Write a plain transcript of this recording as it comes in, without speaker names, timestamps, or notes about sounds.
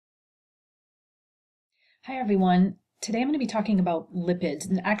Hi everyone. Today I'm going to be talking about lipids,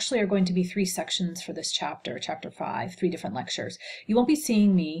 and actually are going to be three sections for this chapter, chapter 5, three different lectures. You won't be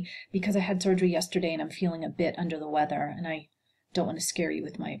seeing me because I had surgery yesterday and I'm feeling a bit under the weather, and I don't want to scare you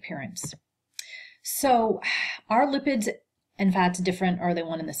with my appearance. So, are lipids and fats different, or are they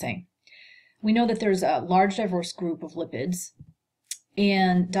one and the same? We know that there's a large diverse group of lipids,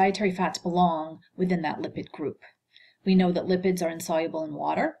 and dietary fats belong within that lipid group. We know that lipids are insoluble in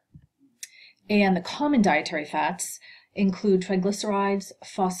water. And the common dietary fats include triglycerides,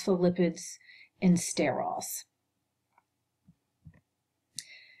 phospholipids, and sterols.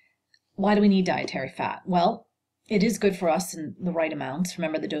 Why do we need dietary fat? Well, it is good for us in the right amounts.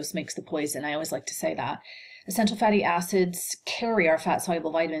 Remember, the dose makes the poison. I always like to say that. Essential fatty acids carry our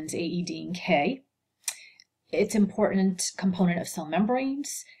fat-soluble vitamins A, E, D, and K. It's an important component of cell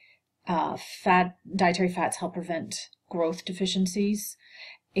membranes. Dietary fats help prevent growth deficiencies.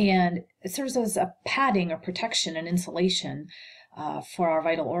 And it serves as a padding or protection and insulation for our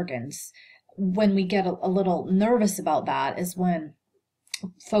vital organs. When we get a little nervous about that is when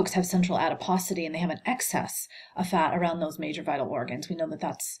folks have central adiposity and they have an excess of fat around those major vital organs. We know that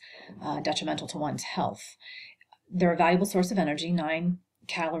that's detrimental to one's health. They're a valuable source of energy, 9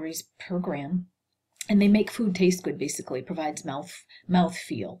 calories per gram, and they make food taste good, basically, provides mouth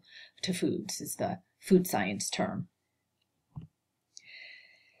feel to foods, is the food science term.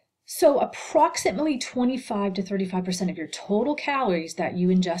 So approximately 25 to 35% of your total calories that you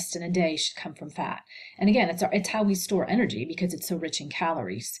ingest in a day should come from fat. And again, it's how we store energy because it's so rich in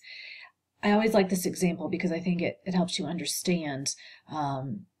calories. I always like this example because I think it helps you understand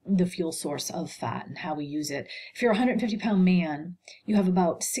the fuel source of fat and how we use it. If you're a 150-pound man, you have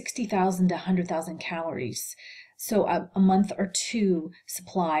about 60,000 to 100,000 calories. So a month or two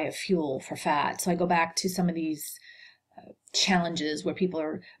supply of fuel for fat. So I go back to some of these challenges where people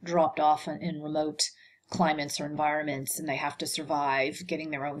are dropped off in remote climates or environments and they have to survive getting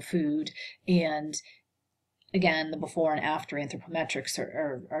their own food. And again, the before and after anthropometrics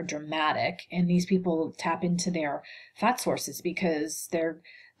are dramatic, and these people tap into their fat sources because their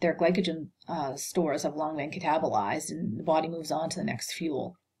glycogen stores have long been catabolized and the body moves on to the next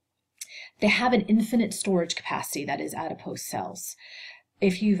fuel. They have an infinite storage capacity, that is adipose cells.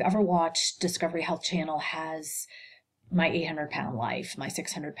 If you've ever watched Discovery Health Channel has My 800-Pound Life, My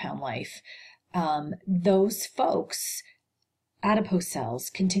 600-Pound Life, those folks, adipose cells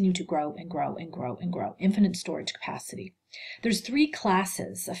continue to grow and grow and grow and grow, infinite storage capacity. There's 3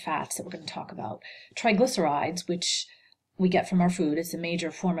 classes of fats that we're going to talk about. Triglycerides, which we get from our food, is a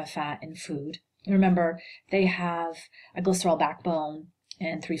major form of fat in food. And remember, they have a glycerol backbone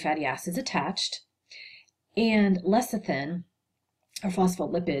and 3 fatty acids attached. And lecithin, or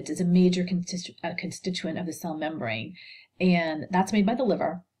phospholipids, is a major constituent of the cell membrane, and that's made by the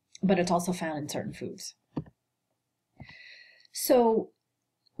liver, but it's also found in certain foods. So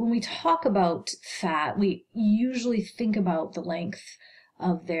when we talk about fat, we usually think about the length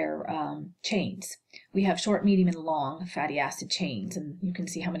of their chains. We have short, medium, and long fatty acid chains, and you can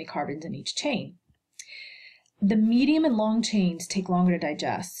see how many carbons in each chain. The medium and long chains take longer to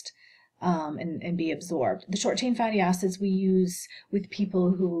digest and be absorbed. The short chain fatty acids we use with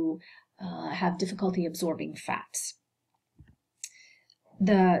people who have difficulty absorbing fats.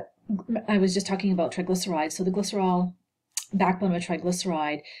 I was just talking about triglycerides. So the glycerol backbone of a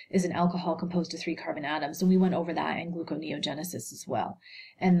triglyceride is an alcohol composed of 3 carbon atoms, and we went over that in gluconeogenesis as well.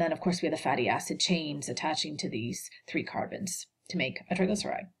 And then, of course, we have the fatty acid chains attaching to these 3 carbons to make a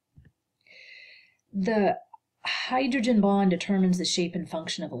triglyceride. The hydrogen bond determines the shape and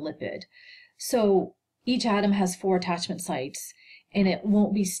function of a lipid. So each atom has 4 attachment sites, and it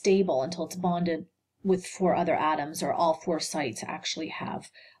won't be stable until it's bonded with 4 other atoms, or all 4 sites actually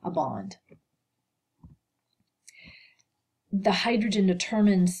have a bond. The hydrogen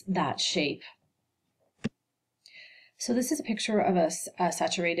determines that shape. So this is a picture of a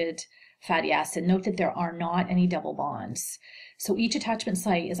saturated fatty acid. Note that there are not any double bonds. So each attachment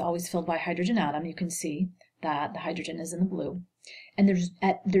site is always filled by a hydrogen atom. You can see that the hydrogen is in the blue. And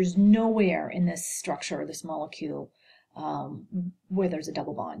there's nowhere in this structure, this molecule, where there's a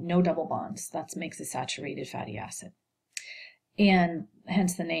double bond. No double bonds. That makes a saturated fatty acid. And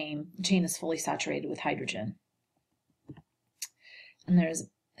hence the name, the chain is fully saturated with hydrogen. And there's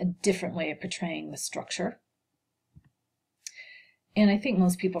a different way of portraying the structure. And I think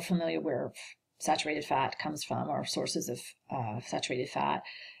most people are familiar where saturated fat comes from, or sources of saturated fat: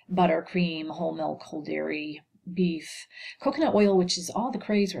 butter, cream, whole milk, whole dairy, beef, coconut oil, which is all the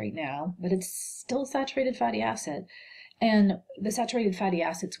craze right now, but it's still a saturated fatty acid. And the saturated fatty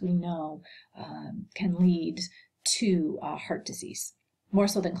acids we know can lead to heart disease, more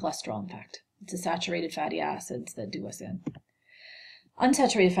so than cholesterol, in fact. It's the saturated fatty acids that do us in.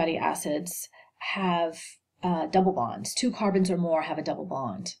 Unsaturated fatty acids have double bonds. 2 carbons or more have a double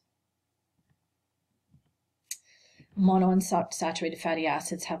bond. Monounsaturated fatty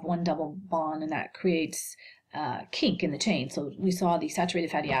acids have 1 double bond, and that creates kink in the chain. So we saw the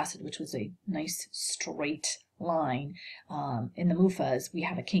saturated fatty acid, which was a nice straight line. In the MUFAs, we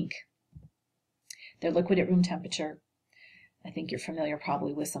have a kink. They're liquid at room temperature. I think you're familiar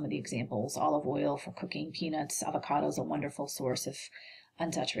probably with some of the examples. Olive oil for cooking, peanuts, avocados, a wonderful source of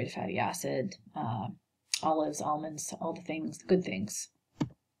unsaturated fatty acid, olives, almonds, all the things, good things.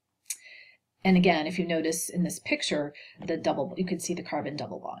 And again, if you notice in this picture, you can see the carbon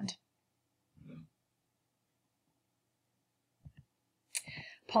double bond.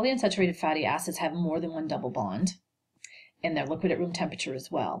 Polyunsaturated fatty acids have more than 1 double bond, and they're liquid at room temperature as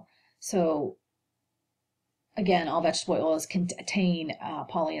well. So again, all vegetable oils contain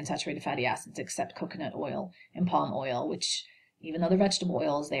polyunsaturated fatty acids except coconut oil and palm oil, which, even though they're vegetable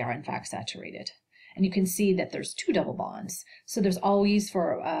oils, they are in fact saturated. And you can see that there's 2 double bonds. So there's always,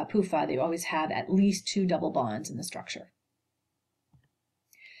 for PUFA, they always have at least 2 double bonds in the structure.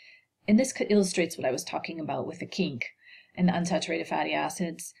 And this illustrates what I was talking about with the kink and the unsaturated fatty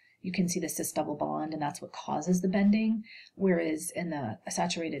acids. You can see the cis double bond, and that's what causes the bending. Whereas in the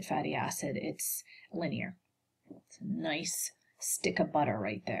saturated fatty acid, it's linear. It's a nice stick of butter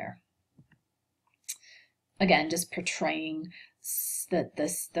right there. Again, just portraying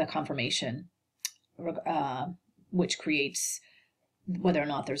the conformation, which creates whether or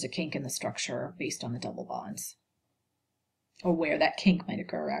not there's a kink in the structure based on the double bonds, or where that kink might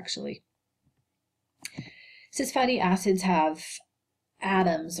occur, actually. Cis fatty acids have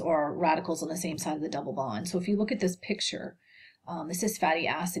atoms or radicals on the same side of the double bond. So if you look at this picture, the cis fatty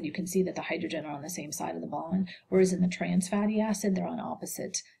acid, you can see that the hydrogen are on the same side of the bond, whereas in the trans fatty acid, they're on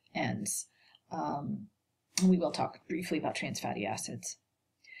opposite ends. We will talk briefly about trans fatty acids.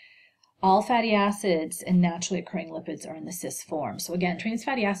 All fatty acids and naturally occurring lipids are in the cis form. So again, trans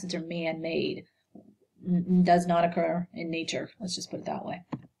fatty acids are man-made, does not occur in nature. Let's just put it that way.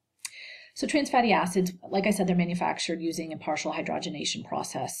 So trans fatty acids, like I said, they're manufactured using a partial hydrogenation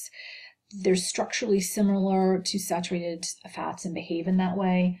process. They're structurally similar to saturated fats and behave in that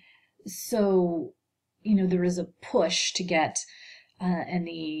way. So, there is a push to get in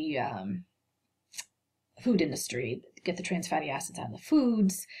the food industry, get the trans fatty acids out of the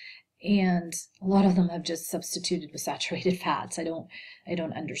foods, and a lot of them have just substituted with saturated fats. I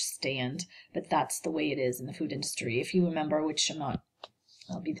don't understand, but that's the way it is in the food industry. If you remember, which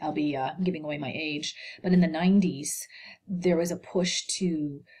I'll be giving away my age, but in the 90s, there was a push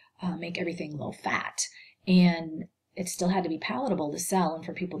to make everything low fat, and it still had to be palatable to sell and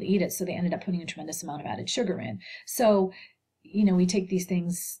for people to eat it, so they ended up putting a tremendous amount of added sugar in. So, we take these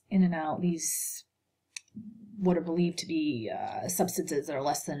things in and out, these what are believed to be substances that are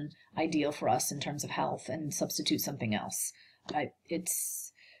less than ideal for us in terms of health, and substitute something else.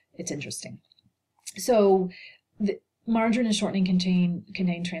 It's interesting. So margarine and shortening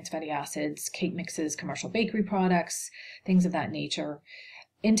contain trans fatty acids, cake mixes, commercial bakery products, things of that nature.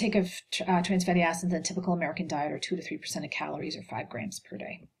 Intake of trans fatty acids in a typical American diet are 2 to 3% of calories, or 5 grams per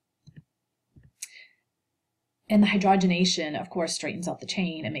day. And the hydrogenation, of course, straightens out the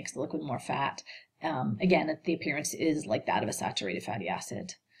chain and makes the liquid more fat. Again, the appearance is like that of a saturated fatty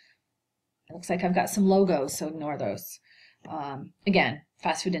acid. It looks like I've got some logos, so ignore those. Again,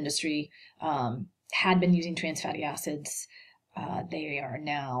 fast food industry had been using trans fatty acids. They are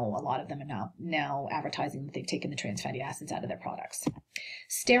now, a lot of them are now advertising that they've taken the trans fatty acids out of their products.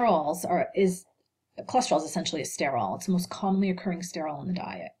 Sterols cholesterol is essentially a sterol. It's the most commonly occurring sterol in the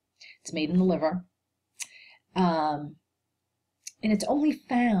diet. It's made in the liver. And it's only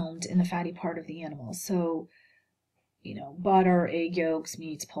found in the fatty part of the animal. So, butter, egg yolks,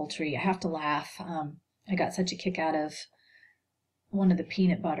 meats, poultry. I have to laugh. I got such a kick out of one of the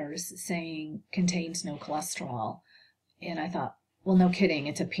peanut butters saying contains no cholesterol. And I thought, well, no kidding,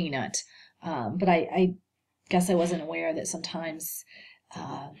 it's a peanut. But I guess I wasn't aware that sometimes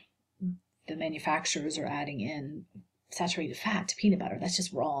the manufacturers are adding in saturated fat to peanut butter. That's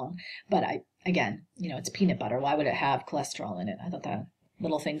just wrong. But again, it's peanut butter. Why would it have cholesterol in it? I thought that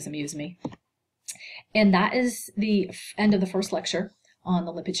little things amuse me. And that is the end of the first lecture on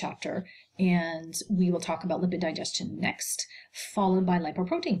the lipid chapter. And we will talk about lipid digestion next, followed by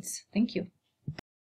lipoproteins. Thank you.